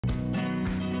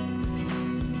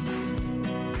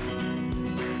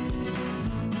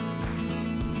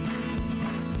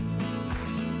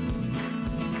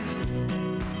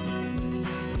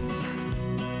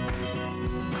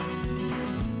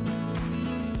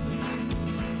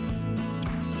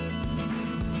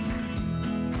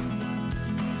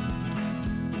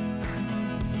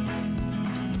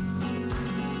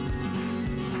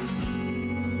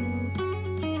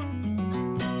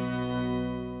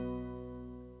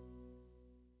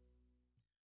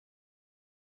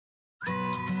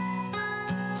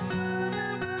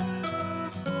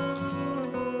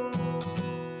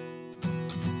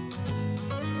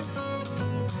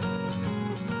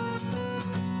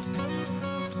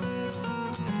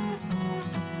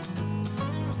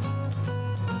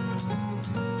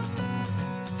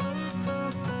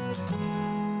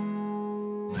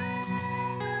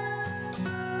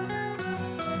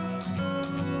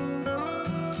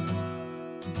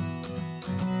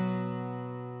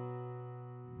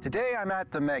Today I'm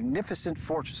at the magnificent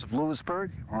Fortress of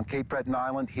Louisbourg on Cape Breton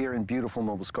Island here in beautiful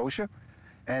Nova Scotia.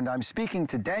 And I'm speaking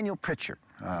to Daniel Pritchard,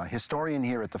 historian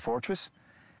here at the Fortress.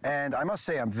 And I must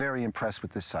say I'm very impressed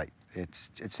with this site.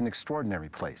 It's an extraordinary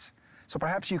place. So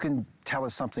perhaps you can tell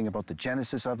us something about the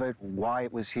genesis of it, why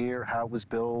it was here, how it was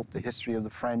built, the history of the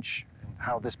French, and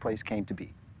how this place came to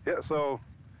be. Yeah, so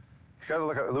you got to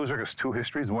look at Louisbourg as two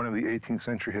histories, one of the 18th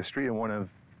century history and one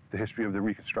of the history of the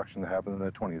Reconstruction that happened in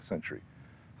the 20th century.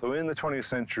 So in the 20th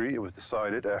century, it was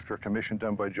decided after a commission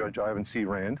done by Judge Ivan C.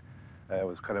 Rand, it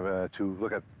was kind of to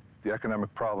look at the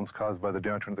economic problems caused by the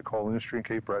downturn of the coal industry in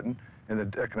Cape Breton and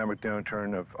the economic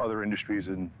downturn of other industries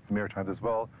in the Maritime as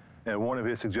well. And one of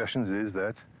his suggestions is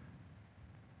that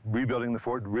rebuilding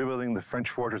the French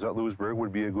fortress at Louisbourg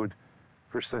would be a good,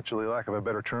 for essentially lack of a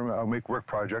better term, a make-work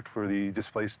project for the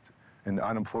displaced and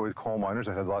unemployed coal miners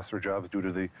that had lost their jobs due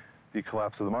to the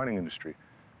collapse of the mining industry.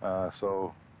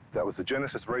 So that was the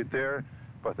genesis right there,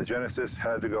 but the genesis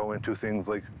had to go into things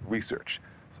like research.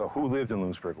 So who lived in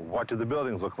Louisbourg? What did the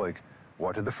buildings look like?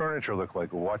 What did the furniture look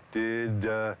like? What did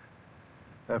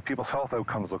people's health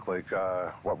outcomes look like?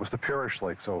 What was the parish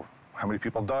like? So how many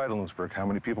people died in Louisbourg? How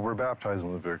many people were baptized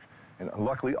in Louisbourg? And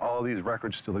luckily all these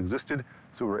records still existed,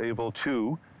 so we were able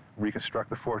to reconstruct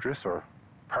the fortress, or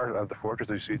part of the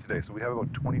fortress as you see today. So we have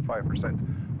about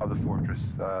 25% of the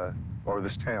fortress, or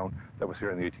this town, that was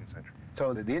here in the 18th century.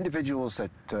 So the individuals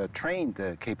that trained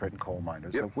the Cape Breton coal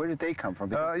miners, Yep. where did they come from?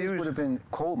 Because these would have been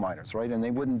coal miners, right? And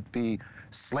they wouldn't be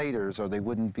slaters, or they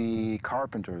wouldn't be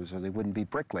carpenters, or they wouldn't be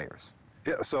bricklayers.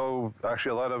 Yeah, so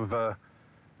actually a lot of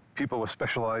people with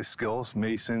specialized skills,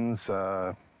 masons,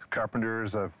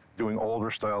 carpenters, doing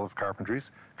older style of carpentry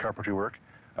work,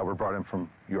 were brought in from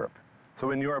Europe.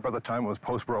 So in Europe at the time, it was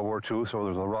post-World War II, so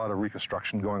there was a lot of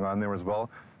reconstruction going on there as well.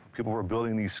 People were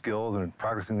building these skills and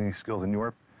practicing these skills in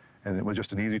Europe, and it was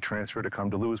just an easy transfer to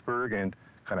come to Louisbourg and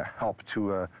kind of help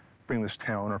to bring this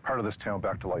town, or part of this town,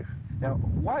 back to life. Now,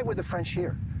 why were the French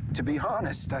here? To be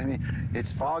honest, I mean,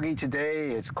 it's foggy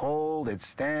today, it's cold,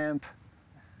 it's damp.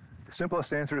 The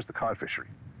simplest answer is the cod fishery.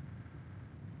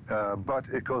 But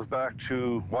it goes back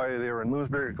to why they were in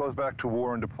Louisbourg. It goes back to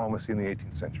war and diplomacy in the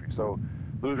 18th century. So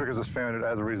Louisbourg was founded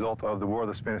as a result of the War of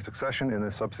the Spanish Succession and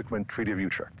the subsequent Treaty of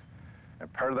Utrecht.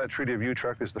 And part of that Treaty of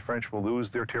Utrecht is the French will lose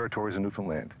their territories in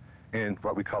Newfoundland and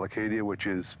what we call Acadia, which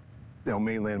is,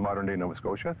 mainland modern-day Nova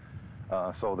Scotia.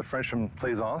 So the French from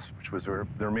Plaisance, which was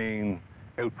their main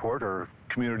outport or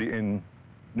community in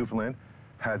Newfoundland,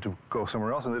 had to go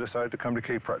somewhere else, and they decided to come to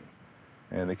Cape Breton.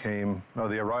 And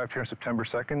they arrived here on September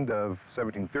 2nd of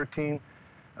 1713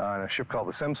 on a ship called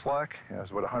the Semslack. It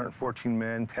was about 114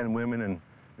 men, 10 women, and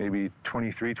maybe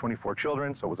 23, 24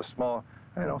 children. So it was a small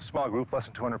group, less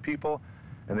than 200 people.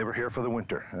 And they were here for the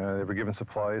winter. They were given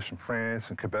supplies from France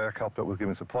and Quebec, helped out with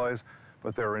giving supplies.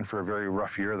 But they were in for a very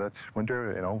rough year that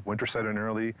winter. Winter set in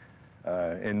early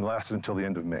and lasted until the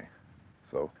end of May.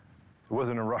 So it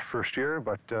wasn't a rough first year,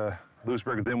 but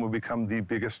Louisbourg then would become the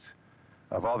biggest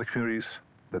of all the communities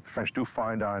that the French do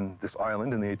find on this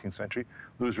island in the 18th century.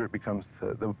 Louisbourg becomes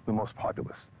the most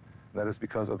populous. And that is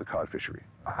because of the cod fishery.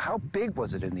 How big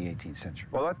was it in the 18th century?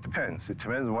 Well, that depends. It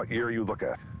depends on what year you look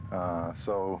at.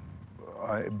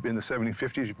 In the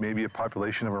 1750s, maybe a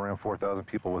population of around 4,000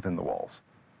 people within the walls.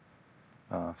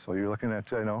 So you're looking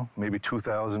at, maybe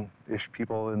 2,000-ish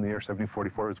people in the year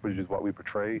 1744, which is what we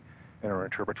portray in our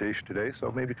interpretation today.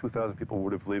 So maybe 2,000 people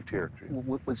would have lived here.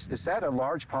 Is that a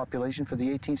large population for the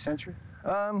 18th century?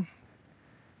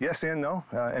 Yes and no.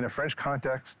 In a French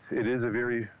context, it is a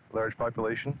very large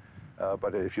population.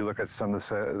 But if you look at some of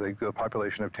the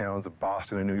population of towns of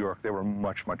Boston and New York, they were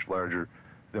much, much larger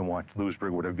than what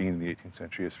Louisbourg would have been in the 18th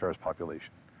century as far as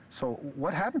population. So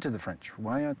what happened to the French?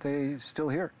 Why aren't they still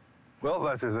here? Well,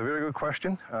 that is a very good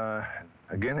question.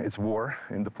 Again, it's war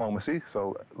and diplomacy.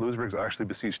 So Louisbourg's actually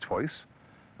besieged twice.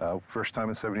 First time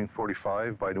in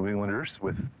 1745 by New Englanders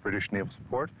with British naval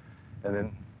support. And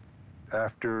then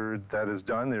after that is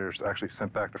done, there's actually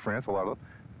sent back to France.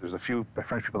 There's a few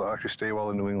French people that actually stay while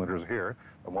the New Englanders are here,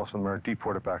 but most of them are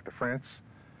deported back to France.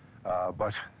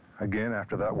 But again,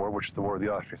 after that war, which is the War of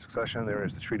the Austrian Succession, there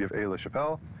is the Treaty of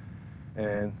Aix-la-Chapelle,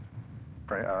 and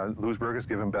Louisbourg is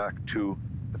given back to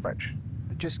the French.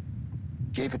 Just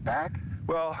gave it back?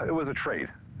 Well, it was a trade.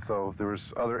 So there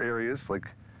was other areas,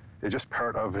 it's just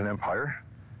part of an empire,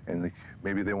 and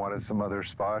maybe they wanted some other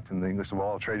spot, and the English said, well,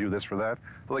 I'll trade you this for that.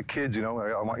 They're like kids, I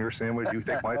want your sandwich, you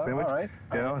take my sandwich. All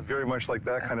right. Very much like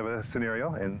that kind of a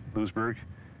scenario, and Louisbourg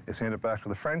is handed back to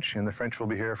the French, and the French will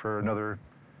be here for another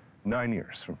 9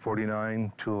 years, from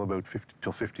 49 till about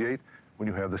 58, when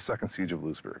you have the second siege of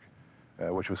Louisbourg,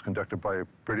 which was conducted by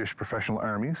British professional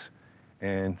armies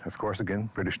And of course, again,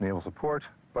 British naval support.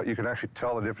 But you can actually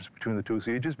tell the difference between the two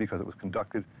sieges because it was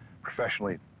conducted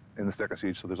professionally in the second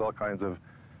siege. So there's all kinds of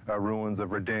ruins of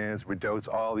redans, redoubts,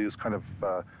 all these kind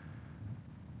of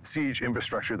siege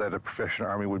infrastructure that a professional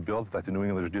army would build that the New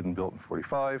Englanders didn't build in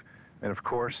 45. And of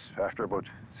course, after about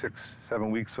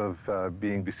 6-7 weeks of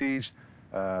being besieged,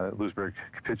 Louisbourg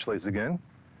capitulates again,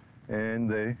 and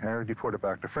they are deported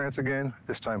back to France again.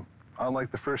 This time,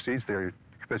 unlike the first siege, they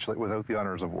capitulate without the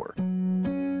honors of war.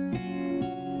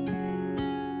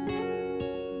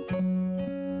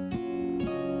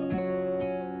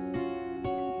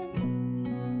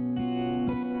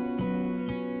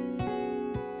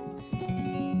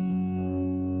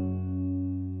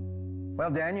 Well,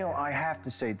 Daniel, I have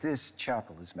to say this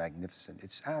chapel is magnificent.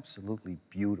 It's absolutely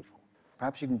beautiful.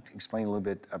 Perhaps you can explain a little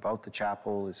bit about the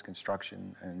chapel, its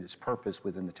construction, and its purpose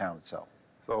within the town itself.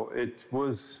 So it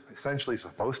was essentially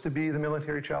supposed to be the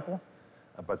military chapel,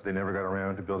 but they never got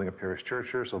around to building a parish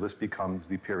church here, so this becomes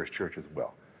the parish church as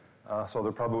well. So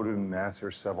there probably would have been Mass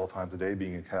here several times a day,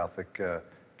 being a Catholic,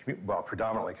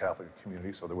 predominantly Catholic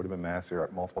community, so there would have been Mass here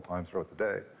at multiple times throughout the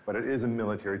day. But it is a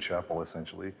military chapel,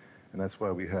 essentially, and that's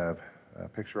why we have a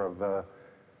picture of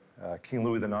King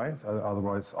Louis IX,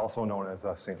 otherwise also known as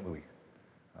St. Louis.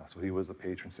 So he was the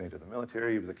patron saint of the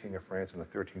military. He was the King of France in the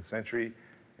 13th century,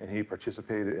 and he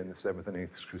participated in the 7th and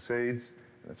 8th Crusades.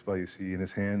 That's why you see in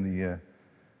his hand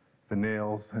the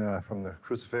nails from the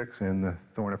crucifix and the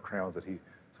thorn of crowns that he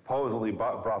supposedly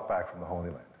brought back from the Holy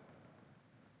Land.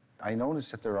 I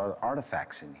noticed that there are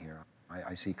artifacts in here.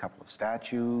 I see a couple of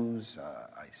statues.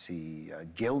 I see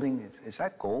gilding. Is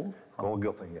that gold? Gold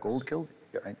gilding, yes. Gold gilding?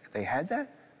 Yep. They had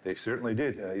that? They certainly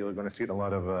did. You're going to see it in a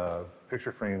lot of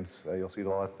picture frames. You'll see it a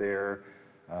lot there,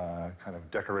 kind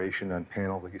of decoration on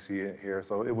panels like you see it here.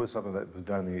 So it was something that was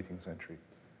done in the 18th century.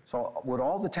 So would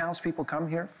all the townspeople come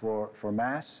here for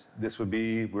Mass? This would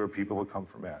be where people would come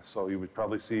for Mass. So you would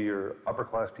probably see your upper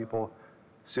class people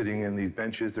sitting in these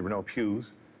benches. There were no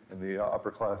pews. And the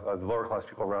upper class, the lower class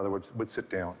people rather would sit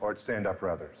down or stand up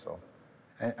rather. So.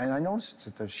 And I noticed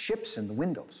that there's ships in the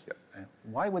windows. Yep.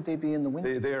 Why would they be in the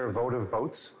windows? They are votive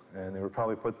boats, and they were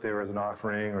probably put there as an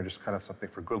offering or just kind of something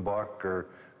for good luck or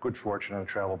good fortune on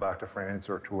travel back to France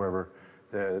or to wherever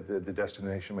the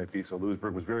destination might be. So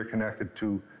Louisbourg was very connected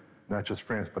to not just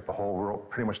France, but the whole world,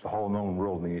 pretty much the whole known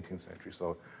world in the 18th century.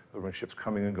 So there were ships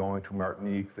coming and going to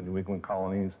Martinique, the New England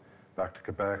colonies, back to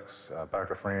Quebec, back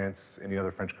to France, any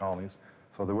other French colonies.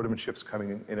 So there would have been ships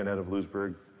coming in and out of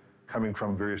Louisbourg, coming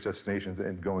from various destinations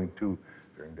and going to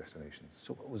varying destinations.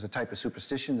 So it was a type of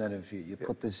superstition that if you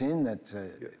put this in, that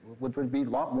would be a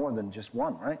lot more than just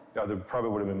one, right? Yeah, there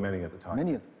probably would have been many at the time.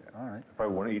 Many of them, all right.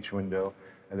 Probably one each window,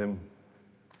 and then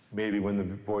maybe when the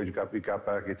voyage got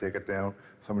back, you take it down,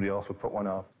 somebody else would put one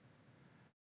up.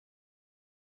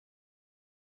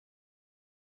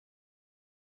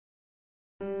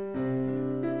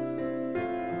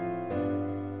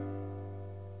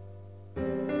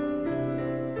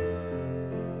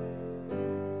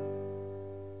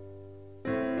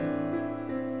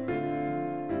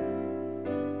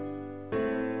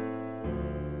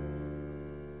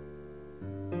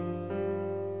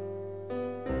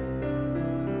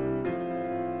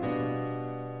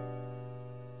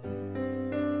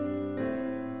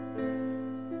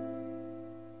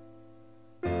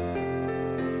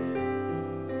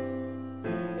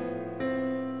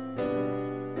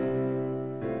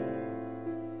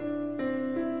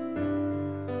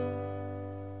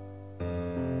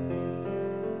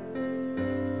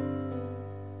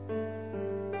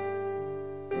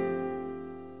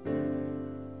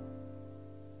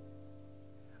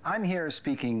 I'm here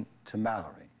speaking to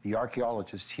Mallory, the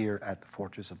archaeologist here at the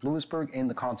Fortress of Louisbourg in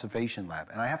the Conservation Lab.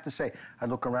 And I have to say, I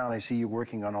look around, I see you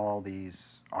working on all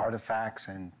these artifacts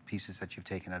and pieces that you've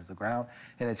taken out of the ground.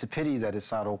 And it's a pity that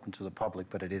it's not open to the public,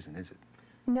 but it isn't, is it?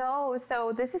 No,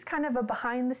 so this is kind of a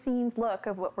behind-the-scenes look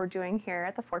of what we're doing here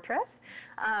at the Fortress.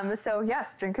 So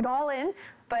yes, drink it all in,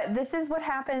 but this is what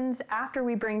happens after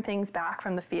we bring things back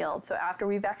from the field. So after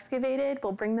we've excavated,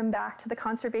 we'll bring them back to the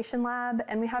Conservation Lab,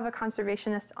 and we have a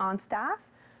conservationist on staff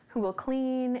who will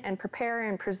clean and prepare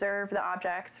and preserve the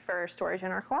objects for storage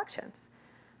in our collections.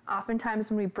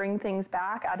 Oftentimes when we bring things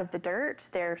back out of the dirt,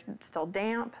 they're still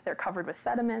damp, they're covered with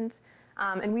sediment,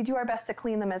 and we do our best to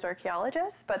clean them as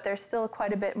archaeologists, but there's still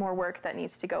quite a bit more work that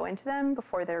needs to go into them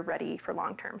before they're ready for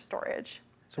long-term storage.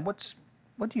 So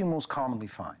what do you most commonly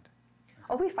find?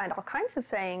 Oh, we find all kinds of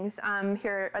things.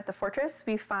 Here at the Fortress,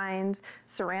 we find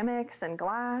ceramics and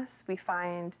glass. We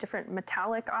find different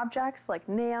metallic objects like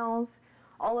nails,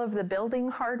 all of the building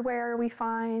hardware we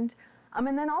find.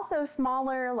 And then also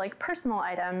smaller, like personal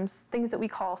items, things that we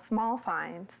call small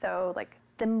finds. So like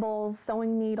thimbles,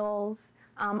 sewing needles,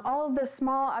 all of the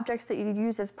small objects that you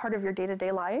use as part of your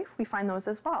day-to-day life, we find those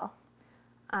as well.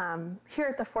 Here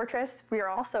at the Fortress, we are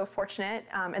also fortunate,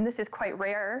 and this is quite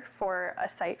rare for a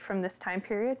site from this time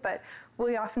period, but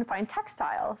we often find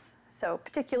textiles. So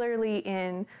particularly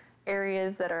in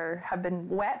areas that have been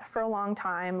wet for a long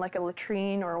time, like a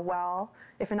latrine or a well,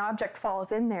 if an object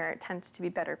falls in there, it tends to be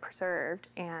better preserved.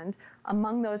 And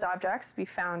among those objects, we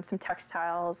found some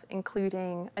textiles,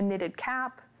 including a knitted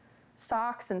cap,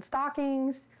 socks and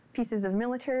stockings, pieces of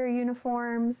military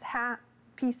uniforms, hat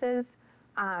pieces.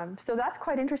 So that's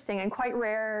quite interesting and quite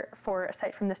rare for a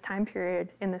site from this time period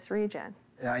in this region.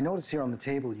 I notice here on the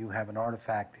table you have an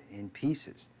artifact in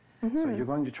pieces. So you're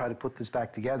going to try to put this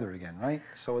back together again, right?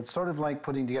 So it's sort of like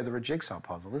putting together a jigsaw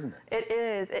puzzle, isn't it? It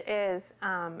is.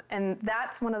 And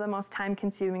that's one of the most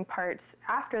time-consuming parts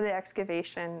after the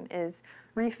excavation is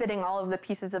refitting all of the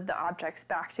pieces of the objects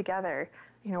back together.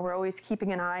 You know, we're always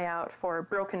keeping an eye out for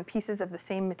broken pieces of the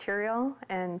same material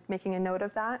and making a note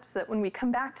of that so that when we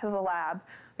come back to the lab,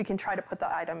 we can try to put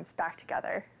the items back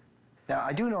together. Now,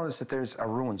 I do notice that there's a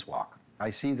ruins walk. I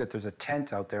see that there's a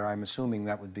tent out there. I'm assuming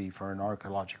that would be for an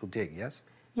archaeological dig, yes?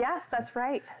 Yes, that's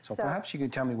right. So perhaps you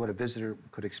could tell me what a visitor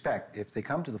could expect if they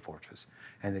come to the fortress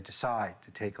and they decide to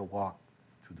take a walk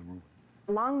through the ruins.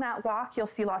 Along that walk, you'll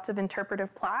see lots of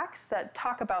interpretive plaques that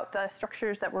talk about the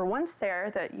structures that were once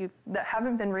there that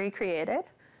haven't been recreated,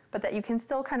 but that you can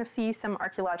still kind of see some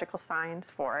archaeological signs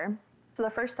for. So the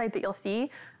first site that you'll see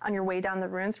on your way down the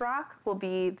ruins rock will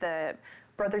be the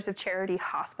Brothers of Charity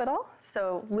Hospital.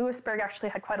 So Louisbourg actually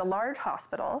had quite a large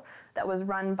hospital that was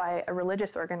run by a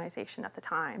religious organization at the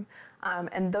time.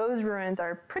 And those ruins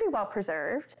are pretty well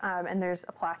preserved, and there's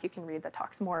a plaque you can read that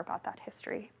talks more about that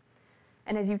history.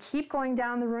 And as you keep going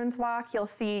down the ruins walk,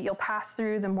 you'll pass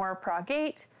through the Maurepas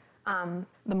Gate.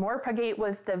 The Maurepas Gate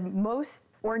was the most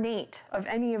ornate of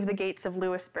any of the gates of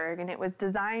Louisbourg, and it was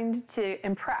designed to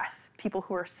impress people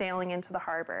who were sailing into the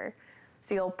harbor.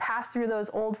 So you'll pass through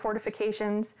those old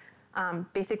fortifications,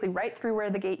 basically right through where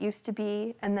the gate used to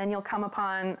be, and then you'll come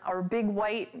upon our big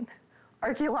white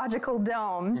archaeological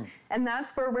dome, and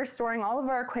that's where we're storing all of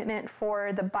our equipment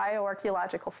for the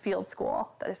bioarchaeological field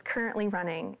school that is currently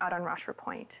running out on Rochefort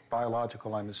Point.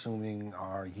 Biological, I'm assuming,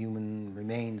 are human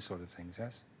remains sort of things,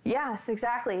 yes? Yes,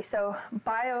 exactly. So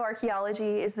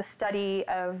bioarchaeology is the study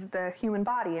of the human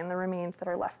body and the remains that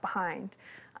are left behind.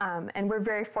 And we're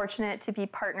very fortunate to be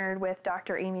partnered with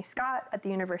Dr. Amy Scott at the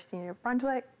University of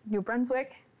New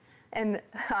Brunswick. And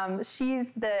she's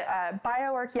the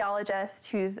bioarchaeologist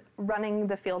who's running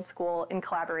the field school in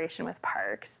collaboration with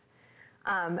Parks.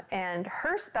 And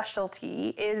her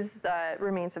specialty is the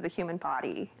remains of the human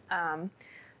body.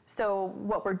 So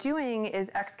what we're doing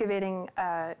is excavating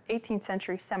a 18th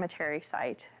century cemetery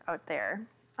site out there.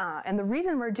 And the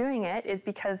reason we're doing it is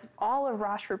because all of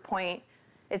Rochefort Point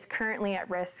is currently at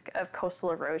risk of coastal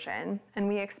erosion, and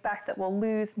we expect that we'll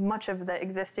lose much of the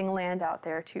existing land out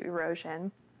there to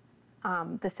erosion.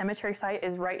 The cemetery site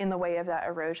is right in the way of that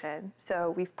erosion,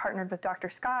 so we've partnered with Dr.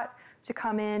 Scott to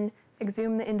come in,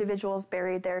 exhume the individuals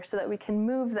buried there so that we can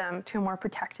move them to a more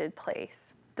protected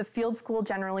place. The field school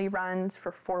generally runs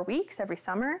for 4 weeks every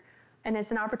summer, and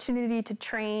it's an opportunity to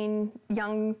train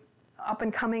young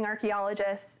up-and-coming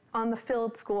archaeologists on the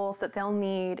field schools that they'll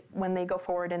need when they go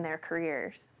forward in their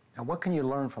careers. And what can you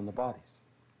learn from the bodies?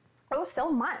 Oh, so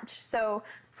much. So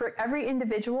for every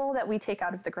individual that we take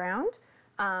out of the ground,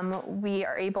 we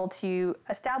are able to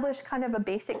establish kind of a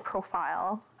basic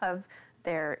profile of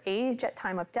their age at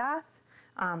time of death,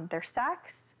 their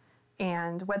sex,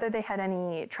 and whether they had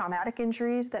any traumatic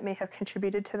injuries that may have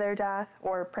contributed to their death,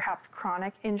 or perhaps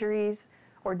chronic injuries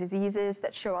or diseases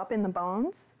that show up in the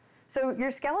bones. So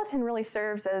your skeleton really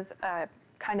serves as a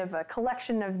kind of a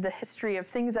collection of the history of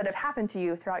things that have happened to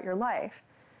you throughout your life.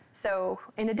 So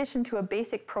in addition to a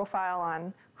basic profile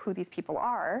on who these people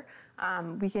are,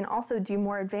 we can also do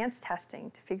more advanced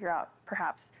testing to figure out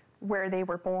perhaps where they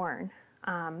were born,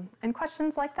 and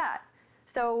questions like that.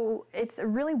 So it's a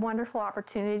really wonderful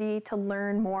opportunity to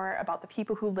learn more about the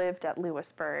people who lived at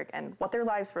Louisbourg and what their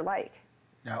lives were like.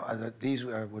 Now, these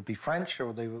would be French,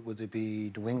 or would they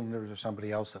be New Englanders or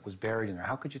somebody else that was buried in there?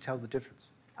 How could you tell the difference?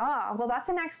 Well, that's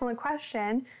an excellent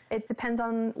question. It depends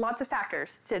on lots of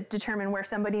factors to determine where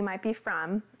somebody might be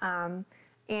from.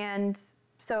 And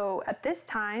so at this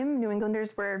time, New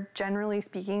Englanders were generally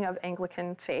speaking of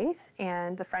Anglican faith,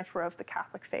 and the French were of the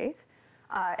Catholic faith.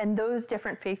 And those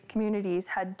different faith communities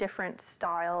had different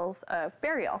styles of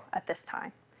burial at this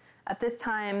time. At this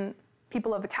time,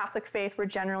 people of the Catholic faith were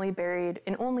generally buried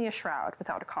in only a shroud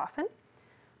without a coffin.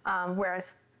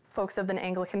 whereas folks of the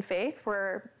Anglican faith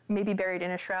were maybe buried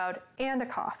in a shroud and a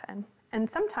coffin. And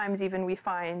sometimes even we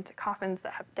find coffins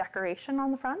that have decoration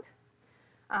on the front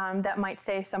that might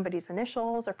say somebody's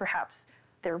initials or perhaps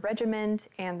their regiment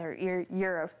and their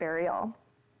year of burial.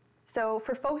 So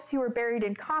for folks who are buried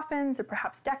in coffins or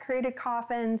perhaps decorated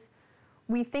coffins,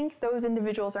 we think those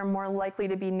individuals are more likely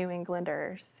to be New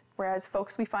Englanders, whereas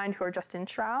folks we find who are just in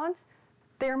shrouds,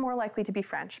 they're more likely to be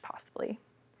French, possibly.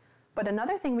 But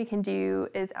another thing we can do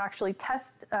is actually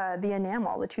test the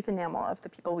enamel, the tooth enamel of the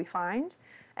people we find,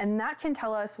 and that can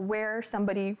tell us where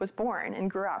somebody was born and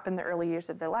grew up in the early years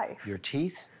of their life. Your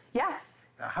teeth? Yes.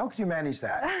 How could you manage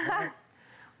that?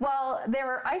 Well, there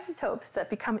are isotopes that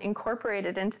become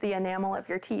incorporated into the enamel of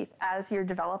your teeth as you're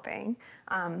developing.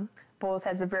 Both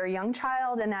as a very young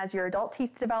child and as your adult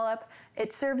teeth develop,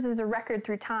 it serves as a record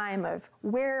through time of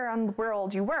where on the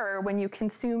world you were when you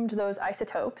consumed those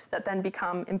isotopes that then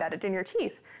become embedded in your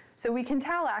teeth. So we can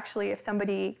tell actually if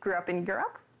somebody grew up in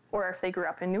Europe or if they grew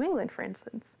up in New England, for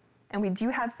instance. And we do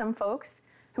have some folks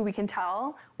who we can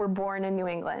tell were born in New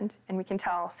England, and we can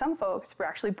tell some folks were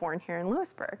actually born here in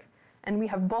Louisbourg. And we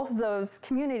have both of those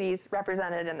communities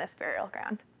represented in this burial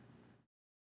ground.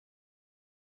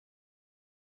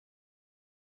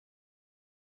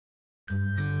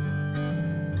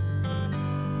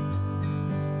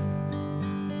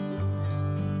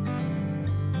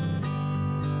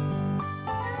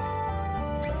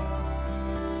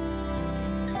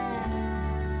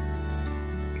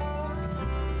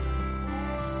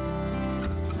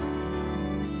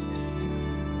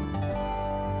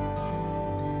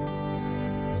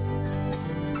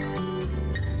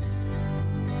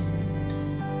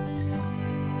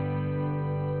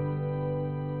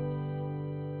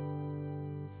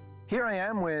 Here I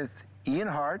am with Ian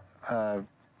Hart,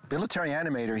 military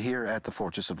animator here at the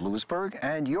Fortress of Louisbourg,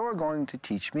 and you're going to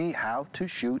teach me how to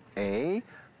shoot a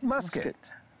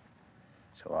musket.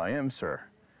 So I am, sir.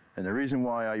 And the reason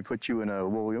why I put you in a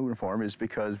wool uniform is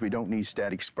because we don't need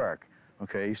static spark.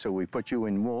 Okay, so we put you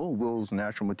in wool. Wool's a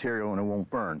natural material and it won't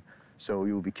burn. So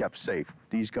you will be kept safe.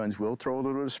 These guns will throw a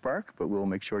little bit of spark, but we'll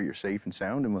make sure you're safe and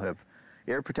sound, and we'll have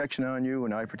air protection on you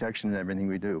and eye protection in everything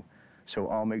we do. So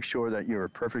I'll make sure that you're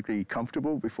perfectly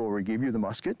comfortable before we give you the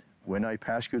musket. When I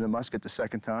pass you the musket the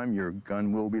second time, your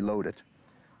gun will be loaded.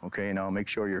 Okay, and I'll make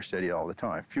sure you're steady all the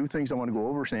time. A few things I want to go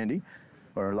over, Sandy,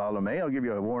 or La Lame. I'll give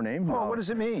you a war name. Oh, what does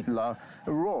it mean?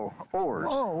 Oars.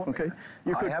 Oh, okay.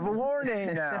 You could have a war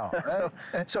name now.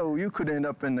 So you could end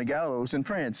up in the gallows in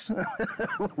France.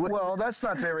 Well, that's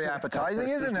not very appetizing,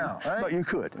 is it now? Right? But you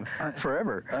could,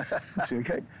 forever.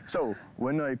 Okay. So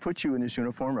when I put you in this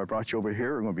uniform, I brought you over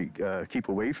here. We're going to be keep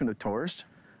away from the tourists.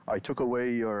 I took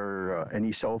away your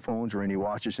any cell phones or any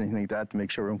watches, anything like that, to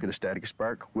make sure we don't get a static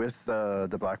spark with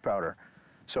the black powder.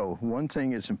 So one thing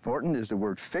that's important is the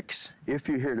word fix. If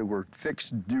you hear the word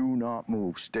fix, do not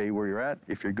move. Stay where you're at.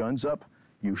 If your gun's up,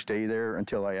 you stay there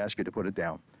until I ask you to put it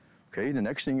down. Okay, the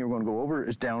next thing you're going to go over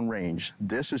is downrange.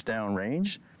 This is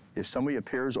downrange. If somebody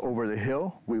appears over the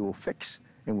hill, we will fix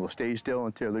and we'll stay still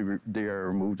until they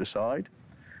are moved aside.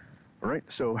 All right,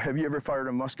 so have you ever fired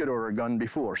a musket or a gun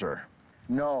before, sir?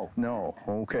 No. No.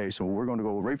 Okay, so we're going to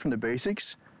go right from the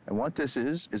basics. And what this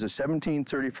is a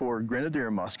 1734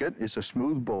 Grenadier musket. It's a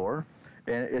smooth bore,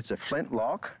 and it's a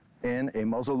flintlock and a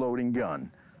muzzle-loading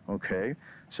gun. Okay,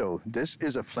 so this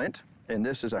is a flint, and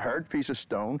this is a hard piece of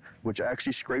stone, which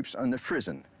actually scrapes on the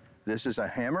frizzen. This is a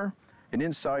hammer, and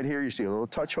inside here you see a little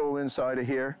touch hole inside of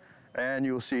here, and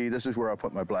you'll see this is where I'll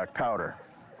put my black powder.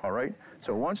 All right,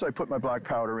 so once I put my black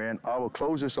powder in, I will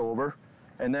close this over,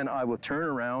 and then I will turn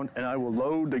around, and I will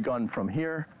load the gun from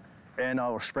here, and I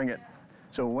will spring it.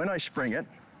 So when I spring it,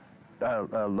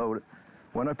 I'll load it.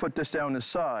 When I put this down the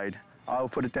side, I'll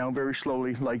put it down very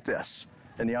slowly like this.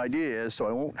 And the idea is so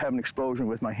I won't have an explosion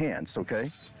with my hands, okay?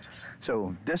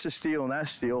 So this is steel and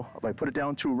that's steel. If I put it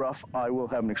down too rough, I will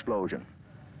have an explosion.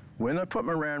 When I put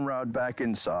my ramrod back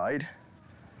inside,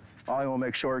 I will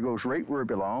make sure it goes right where it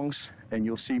belongs, and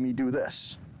you'll see me do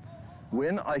this.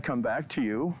 When I come back to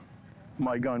you,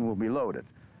 my gun will be loaded.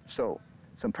 So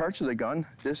some parts of the gun,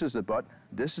 this is the butt,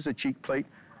 this is the cheek plate,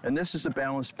 and this is the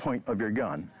balance point of your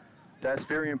gun. That's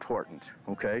very important,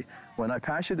 okay? When I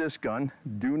pass you this gun,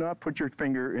 do not put your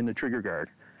finger in the trigger guard.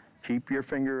 Keep your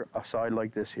finger aside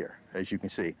like this here, as you can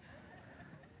see.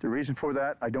 The reason for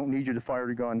that, I don't need you to fire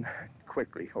the gun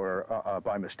quickly or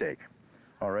by mistake,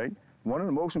 all right? One of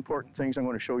the most important things I'm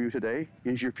going to show you today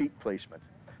is your feet placement.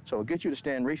 So I'll get you to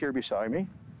stand right here beside me.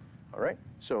 All right,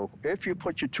 so if you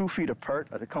put your 2 feet apart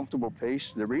at a comfortable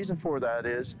pace, the reason for that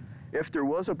is if there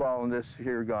was a ball in this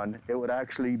here gun, it would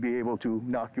actually be able to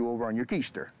knock you over on your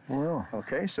keister. Wow.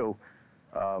 Okay, so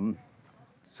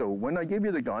So when I give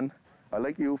you the gun, I'd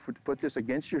like you to put this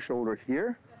against your shoulder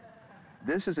here.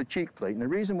 This is a cheek plate, and the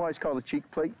reason why it's called a cheek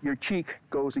plate, your cheek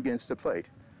goes against the plate.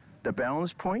 The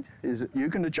balance point is you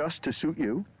can adjust to suit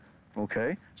you,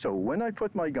 okay? So when I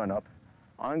put my gun up,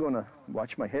 I'm gonna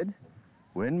watch my head.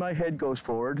 When my head goes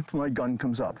forward, my gun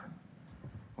comes up,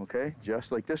 okay?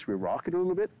 Just like this, we rock it a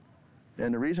little bit.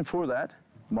 And the reason for that,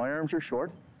 my arms are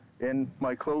short and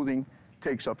my clothing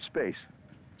takes up space.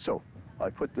 So I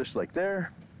put this like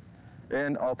there,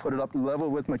 and I'll put it up level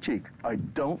with my cheek. I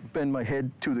don't bend my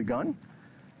head to the gun.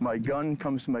 My gun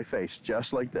comes to my face,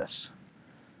 just like this,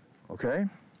 okay?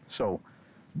 So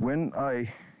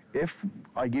if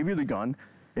I give you the gun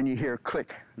and you hear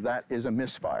click, that is a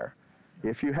misfire.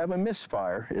 If you have a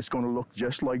misfire, it's gonna look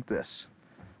just like this,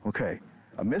 okay?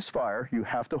 A misfire, you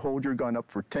have to hold your gun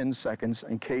up for 10 seconds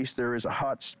in case there is a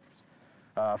hot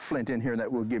flint in here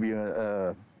that will give you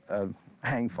a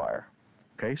hang fire,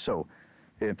 okay? So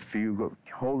if you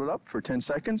hold it up for 10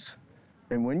 seconds,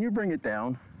 and when you bring it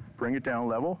down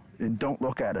level, and don't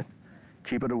look at it.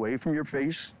 Keep it away from your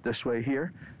face, this way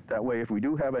here. That way, if we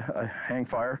do have a hang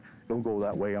fire, it'll go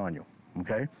that way on you,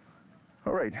 okay?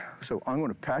 All right, so I'm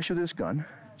gonna pass you this gun,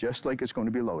 just like it's gonna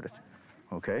be loaded,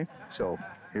 okay? So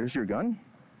here's your gun,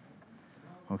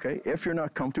 okay? If you're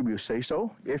not comfortable, you say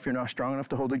so. If you're not strong enough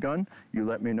to hold the gun, you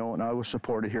let me know and I will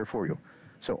support it here for you.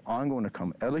 So I'm gonna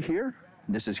come out of here.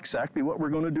 This is exactly what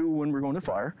we're gonna do when we're gonna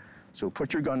fire. So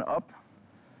put your gun up,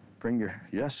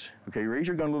 yes, okay, raise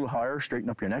your gun a little higher, straighten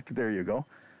up your neck, there you go.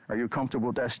 Are you comfortable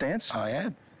with that stance? I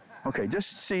am. Okay,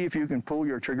 just see if you can pull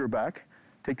your trigger back.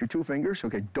 Take your 2 fingers,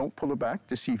 okay, don't pull it back,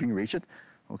 just see if you can reach it.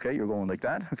 Okay, you're going like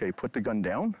that. Okay, put the gun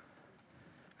down.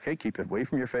 Okay, keep it away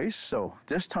from your face. So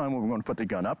this time when we're gonna put the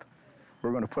gun up,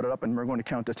 we're gonna put it up and we're gonna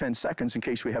count to 10 seconds in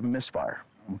case we have a misfire,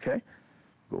 okay?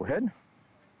 Go ahead.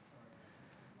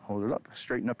 Hold it up,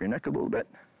 straighten up your neck a little bit,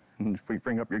 and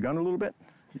bring up your gun a little bit,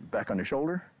 back on your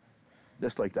shoulder,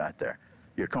 just like that there.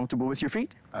 You're comfortable with your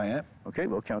feet? I am. Okay,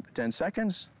 we'll count to 10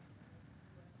 seconds.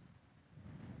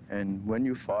 And when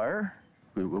you fire,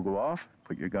 we will go off,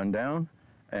 put your gun down,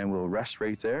 and we'll rest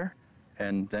right there.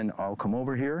 And then I'll come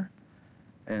over here,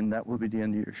 and that will be the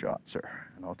end of your shot, sir.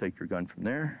 And I'll take your gun from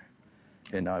there,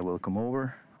 and I will come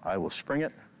over, I will spring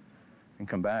it, and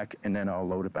come back, and then I'll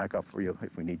load it back up for you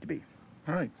if we need to be.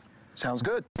 All right, sounds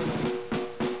good.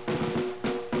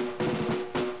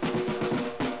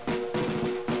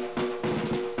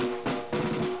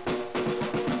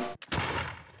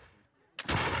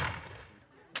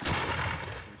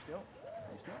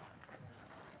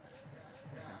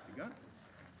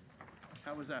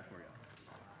 How was that for you?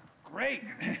 Great.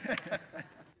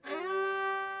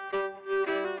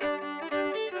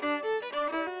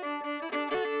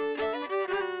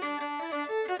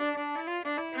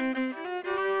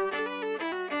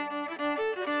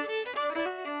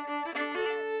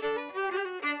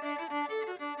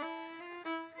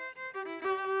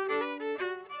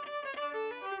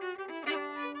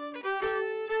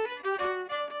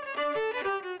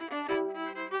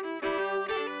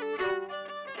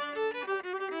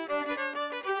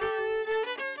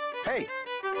 Hey.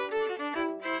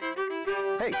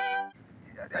 Hey.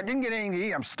 I didn't get anything to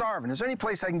eat. I'm starving. Is there any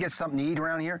place I can get something to eat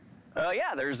around here?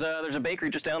 Yeah, there's a bakery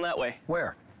just down that way.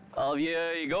 Where?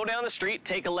 You go down the street,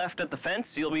 take a left at the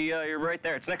fence, you're right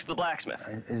there. It's next to the blacksmith.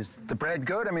 Is the bread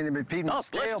good? I mean, they've been feeding Oh, me it's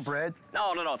stale delicious. bread.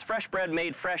 No, it's fresh bread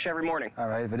made fresh every morning. All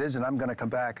right, if it isn't, I'm going to come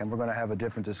back and we're going to have a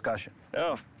different discussion.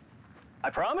 Oh, I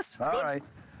promise. It's All good. right.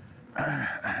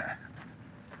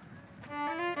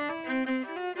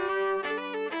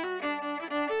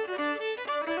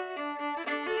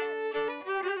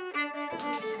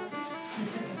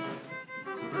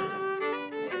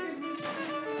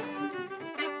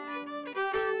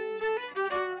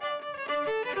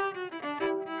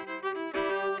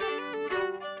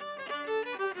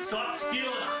 Stop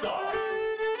stealing stuff.